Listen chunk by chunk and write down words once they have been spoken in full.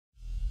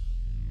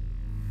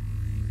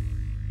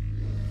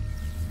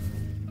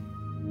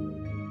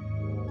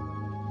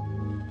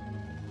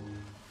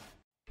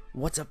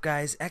What's up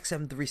guys,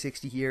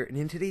 XM360 here, and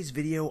in today's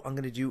video I'm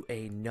going to do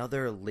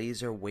another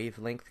laser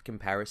wavelength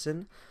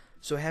comparison.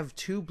 So I have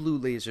two blue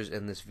lasers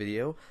in this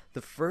video.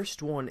 The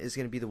first one is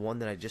going to be the one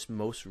that I just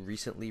most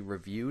recently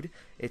reviewed.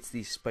 It's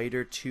the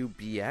Spider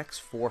 2BX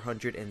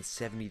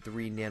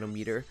 473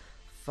 nanometer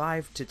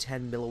 5 to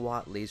 10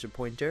 milliwatt laser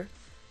pointer,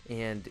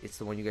 and it's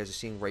the one you guys are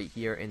seeing right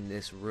here in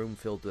this room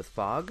filled with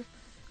fog.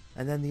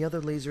 And then the other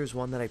laser is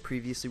one that I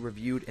previously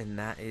reviewed, and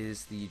that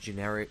is the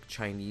generic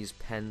Chinese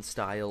pen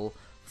style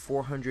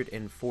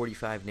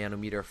 445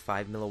 nanometer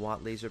 5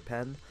 milliwatt laser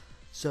pen.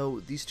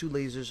 So these two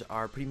lasers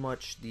are pretty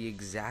much the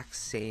exact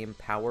same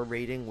power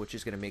rating, which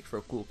is going to make for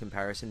a cool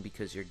comparison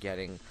because you're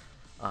getting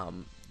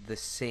the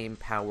same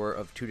power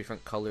of two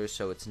different colors,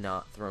 so it's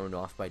not thrown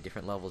off by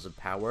different levels of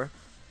power.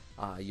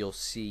 You'll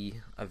see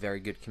a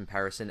very good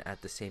comparison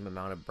at the same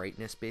amount of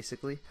brightness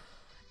basically.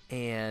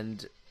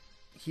 And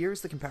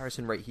here's the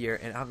comparison right here,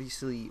 and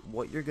obviously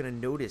what you're going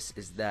to notice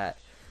is that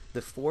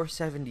the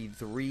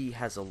 473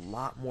 has a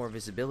lot more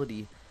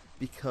visibility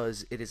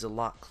because it is a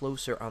lot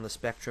closer on the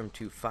spectrum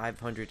to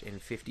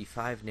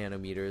 555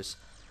 nanometers,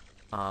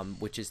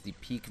 which is the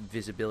peak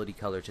visibility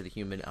color to the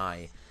human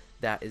eye.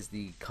 That is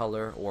the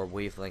color or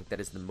wavelength that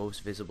is the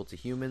most visible to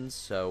humans,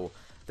 so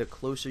the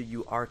closer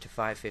you are to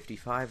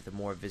 555, the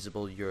more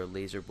visible your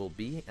laser will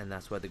be, and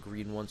that's why the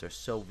green ones are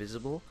so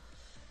visible,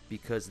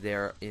 because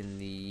they're in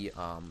the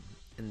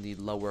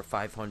lower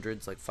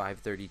 500s, like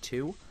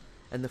 532.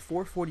 And the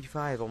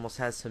 445 almost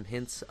has some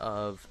hints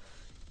of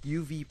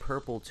UV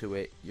purple to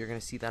it. You're going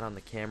to see that on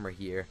the camera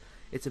here.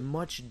 It's a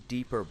much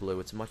deeper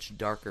blue, it's a much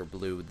darker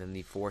blue than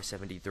the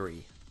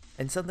 473.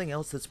 And something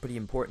else that's pretty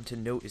important to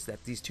note is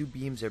that these two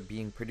beams are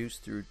being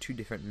produced through two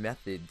different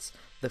methods.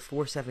 The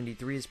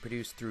 473 is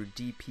produced through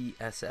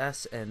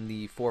DPSS, and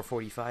the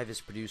 445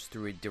 is produced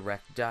through a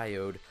direct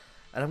diode.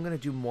 And I'm going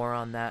to do more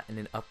on that in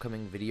an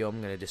upcoming video. I'm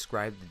going to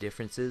describe the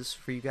differences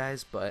for you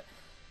guys, but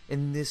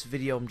in this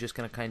video I'm just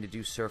going to kind of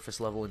do surface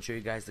level and show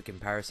you guys the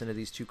comparison of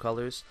these two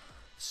colors.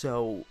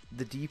 So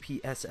the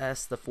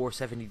DPSS, the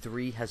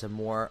 473, has a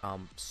more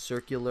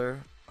circular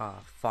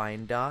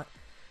fine dot,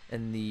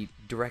 and the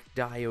direct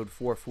diode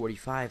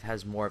 445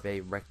 has more of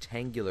a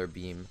rectangular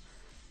beam,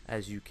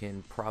 as you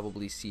can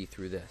probably see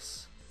through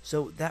this.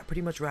 So that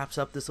pretty much wraps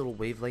up this little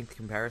wavelength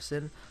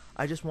comparison.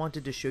 I just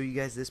wanted to show you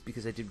guys this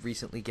because I did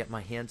recently get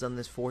my hands on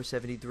this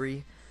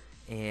 473,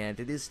 and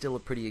it is still a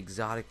pretty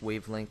exotic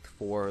wavelength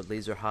for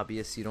laser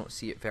hobbyists. You don't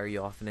see it very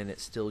often, and it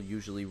still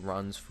usually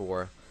runs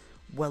for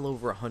well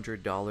over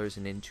 $100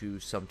 and into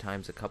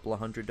sometimes a couple of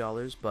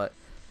 $100, but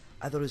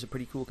I thought it was a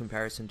pretty cool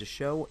comparison to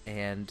show,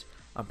 and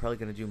I'm probably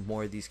going to do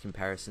more of these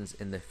comparisons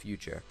in the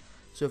future.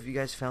 So if you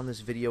guys found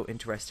this video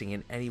interesting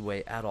in any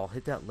way at all,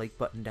 hit that like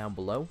button down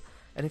below,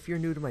 and if you're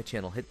new to my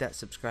channel, hit that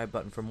subscribe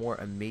button for more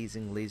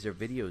amazing laser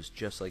videos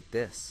just like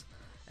this.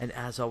 And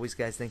as always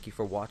guys, thank you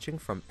for watching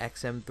from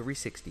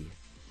XM360.